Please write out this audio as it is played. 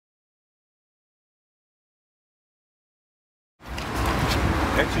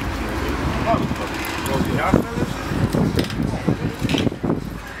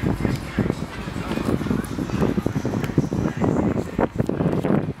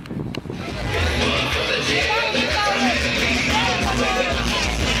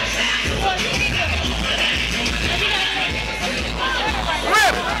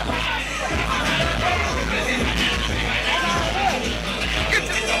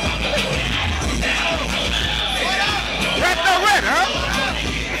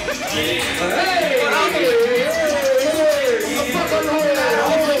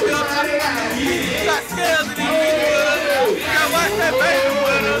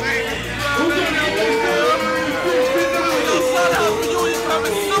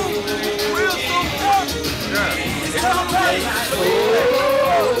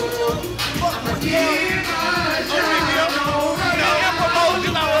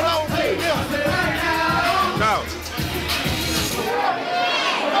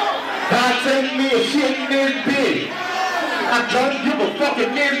Take me a shit in this bitch. I don't give a fuck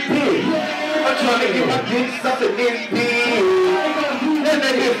in this bitch. I'm trying to get my dick sucked in this bitch. Let's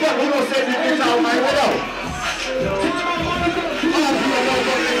let this fuck. We gonna set this bitch out, man. What up?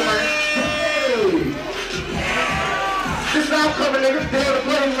 This is how I'm coming, nigga. They're the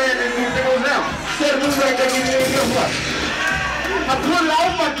playing man and these niggas now. Set a move right there, get in here, what? I pull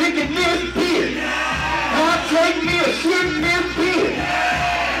out my dick in this bitch. I take me a shit in this bitch.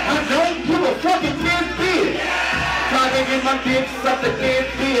 I don't give a fuck in this bitch. Trying to get my dick sucked in this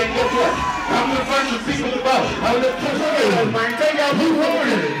bitch, and guess what? I'm the first to see what's about. I'm the first to see what's man. Take out who's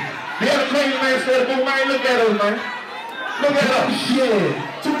holding it. The other crazy man said, "Go man, look at us, man. Look at us, shit.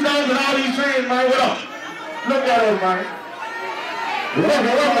 2,000 all these trains, man. What up? Look at us, man. What up,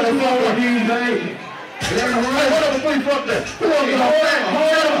 the fuck with these, man? Hey, what up, before you fuck that? Who up, you know, man?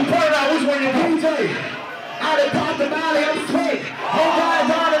 Hold up, point out which one you want. I done popped the body, I'm sweet. Whole guys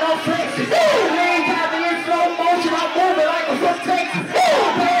on and I'm flexing. Lean got me in slow motion, I'm moving like a fuck Texas.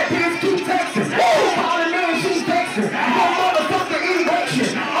 Bad bitch keep texting. Calling me and she's texting. No motherfucker erection.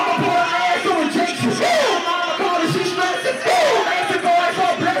 I'ma put her ass on rejection. Mama called her, she stressing. Asking for her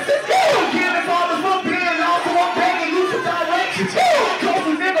for blessing. Giving fathers for being lost, so I'm begging you for directions. Cause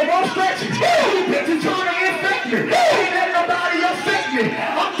a nigga won't stretch it. You bitches trying to infect me. Ain't let nobody affect me.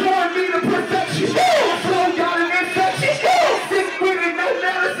 I'm doing me to perfection.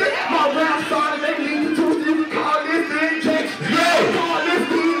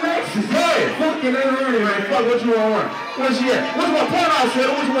 Fuck what you want. Where's she at? What's my point out,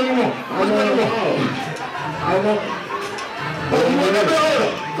 Shadow? Which one you want? Which one you want? I want. Oh, you want that bit? Hold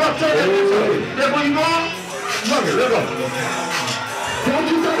up. Fuck, turn that bitch up. That's where you going? Fuck it, let's go. Don't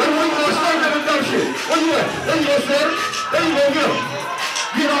you think that's where you going? Straight to the dumb shit. Where you at? There you go, Shadow. There you go, get him.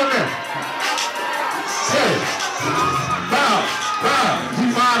 Get on there. Hey. Bow. Bow.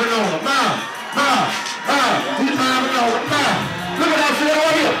 He's mobbing on him. Bow. Bow. Bow. He's mobbing on him. Bow. Look at that shit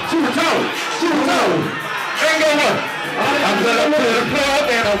over here. Shoot a toe. Shoot a toe. Ain't go what? I'm gonna to the club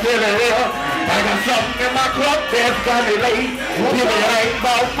and I'm feeling real. I got something in my club that's got me late. Give me ain't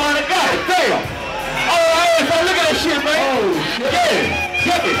about money, god damn. Alright, so look at that shit, man. Oh, shit.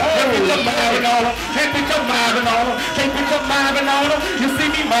 Yeah, get it. That bitch I'm mobbing on her. That bitch I'm mobbing on her. That bitch I'm mobbing on her. You see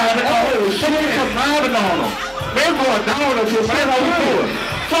me mobbing on her. That bitch I'm mobbing on her. Man, going down up here, man. How we doing?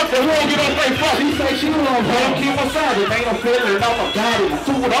 Fuck the whole get on play fuck. He say she don't keep my side. It ain't no feeling it off my God. It was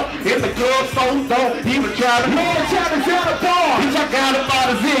suited up in the club, so don't even try to tell the bar. Bitch, I got him by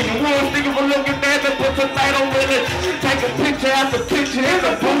the zillion. Was thinking for looking at me, but tonight I'm really take a picture after picture in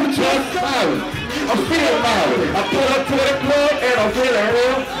the booth, just smiling. I'm still smiling. I pull up to the club and I'm feeling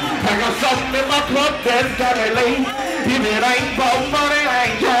real. I got something in my club that's got me late. If it ain't about money,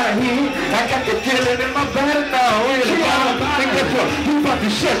 I ain't trying to hear. I got the killing in my body now. And guess what? You about to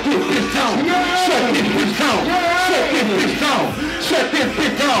shut this bitch down. Shut this bitch down. Shut this bitch down. Shut this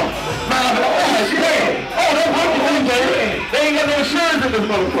bitch down. Oh, that's what you do, baby. They ain't got no insurance in this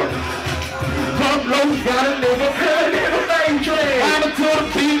motherfucker. Pump low, got a nigga, name train. I'm to the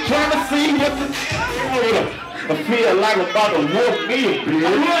beat, trying to see what the... Hold up. I feel like I'm about to whoop me a bitch.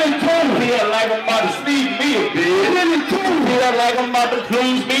 I really do. Feel like I'm about to sneak me a bitch. I really do. Feel like I'm about to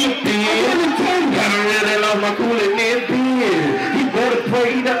lose me a bitch. I really do. Gotta really love my cool in this bitch. He better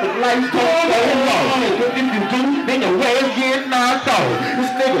pray that the lights don't go off. Cause if you do, then your ass get knocked off.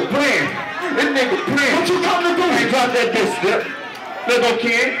 This nigga playing. This nigga playing. What you come to do? Hey, drop that bitch, step. Let's go,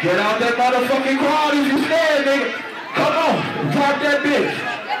 kid. Get out that motherfucking crowd if you scared, nigga. Come on. Drop that bitch.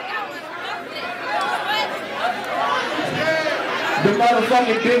 The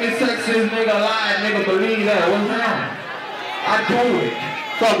motherfucking biggest sexiest nigga alive, nigga, believe that. What's wrong? I do it.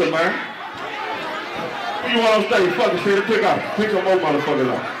 Fuck it, man. you want on stage? Fuck it, Ceddy, pick out. Pick some more motherfuckers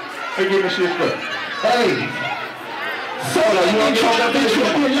out. Hey, give me shit straight. Hey. So you want to get on that bitch?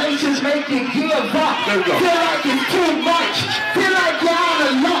 Tribulations make you give up. Let's go. Feel like it's too much. Feel like you're out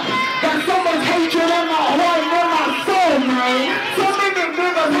of luck. Got so much hatred in my heart and in my soul, man. So many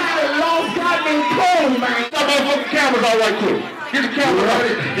niggas had it lost, got me cold, man. Stop motherfucking cameras out right quick. Get the camera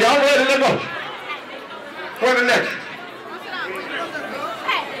ready. Y'all ready? Let's go. Where the next?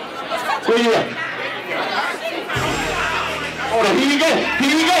 Where you at? Hold on, here you go.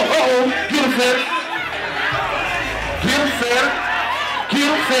 Here you go. Uh-oh. Get him, Ceddy. Get him, Ceddy. Get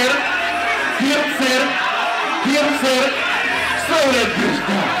him, Ceddy. Get him, Ceddy. Get him, Ceddy. Slow that bitch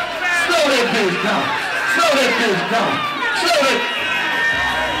down. Slow that bitch down. Slow that bitch down. Slow that.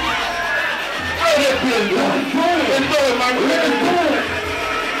 Slow that bitch down. Let's go, my friend.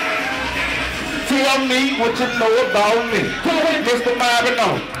 Tell me what you know about me. Mr. Marvin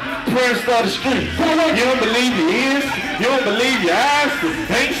on. Prince of the street. You don't believe your ears. You don't believe your eyes.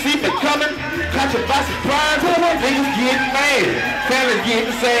 Ain't seen it coming. Catch it by surprise. Niggas getting mad. Fellas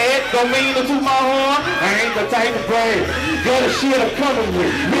getting sad. Don't mean to toot my horn. I ain't the type of brag. Got the shit I'm coming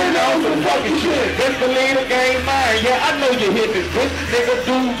with. You know some fucking shit. Just believe the game mine. Yeah, I know you hit this bitch. Nigga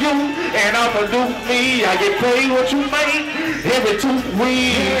do you. And I'ma do me. I get paid what you make. Every 2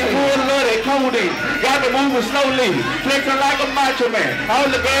 weeks. Full of that codeine. Got me moving slowly. Flexing like a macho man. All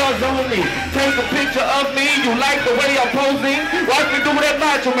the girls on me. Take a picture of me. You like the way I'm posing? Watch me do that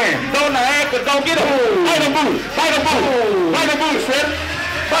macho man. Don't act or don't get a bite a booty. Bite a booty. Bite a booty, Ceddy.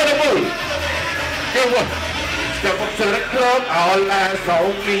 Bite a booty. Get what? Step up to the club, all eyes on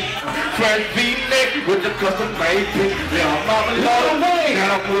me. Fresh V-neck with the custom made pink. Little mama love away.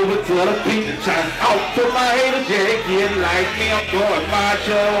 Now I'm moving to the beat. Shout out to my haters, yeah, get like me. I'm going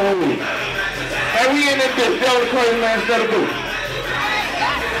macho. Hey, we in this bitch. That was krazyman, ceddybu.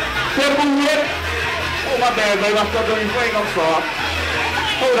 Ceddybu, you ready? Oh, my bad, baby. I stepped on your finger. I'm sorry.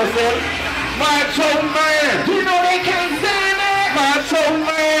 Hold up, Ceddy. Macho man. You know they can't stand it. Macho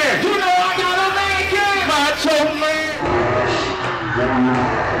man. You know I gotta make it. Macho man.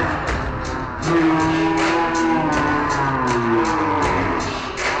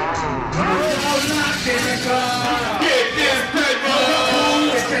 Get this paper.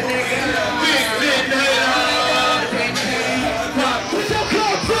 Big dick Put your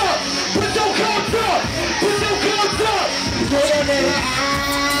cups up. Put your cups up. Put your cups up.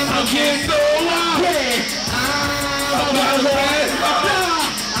 I'm getting so wild. I'm about to rise.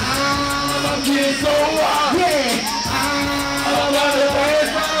 I'm getting so wild. I'm about to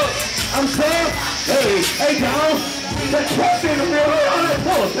rise. I'm saying, hey, dog, the truck's in the middle of the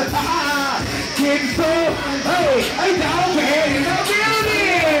post. Getting so, hey, dog, man, in the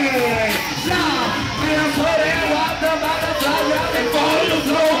building. Nah, man, I'm so damn walked up out the fly round and fall to the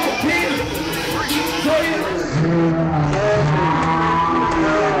floor.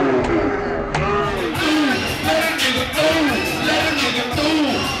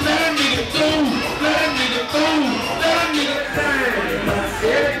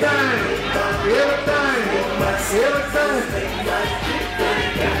 So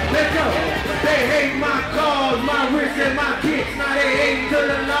let's go. They hate my cars, my wrist, and my kicks. Now they hate to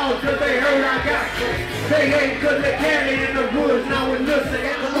the law cause they heard I got it. They hate cause they carry in the woods. Now we listen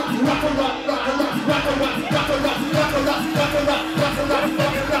and the rock, rock, rock, rock, rock, rock, rock, rock, rock, rock, rock, rock, rock,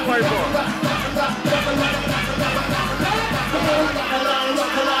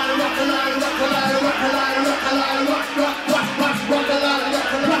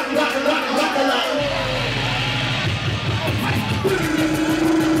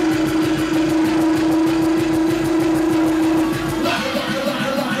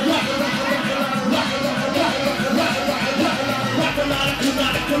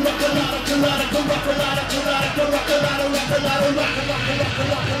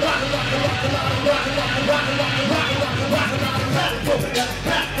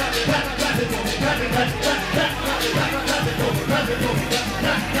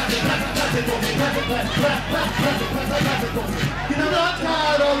 You know, I'm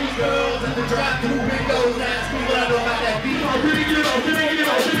tired of all these girls at the drive-thru windows asking what I know about that beat.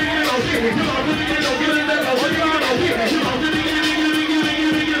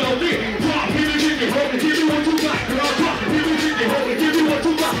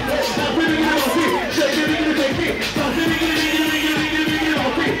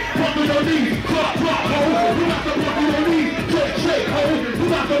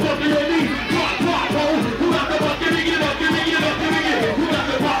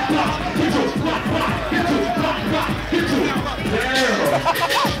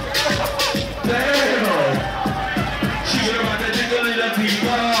 Damn.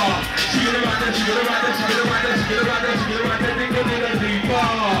 Get around that, get around that,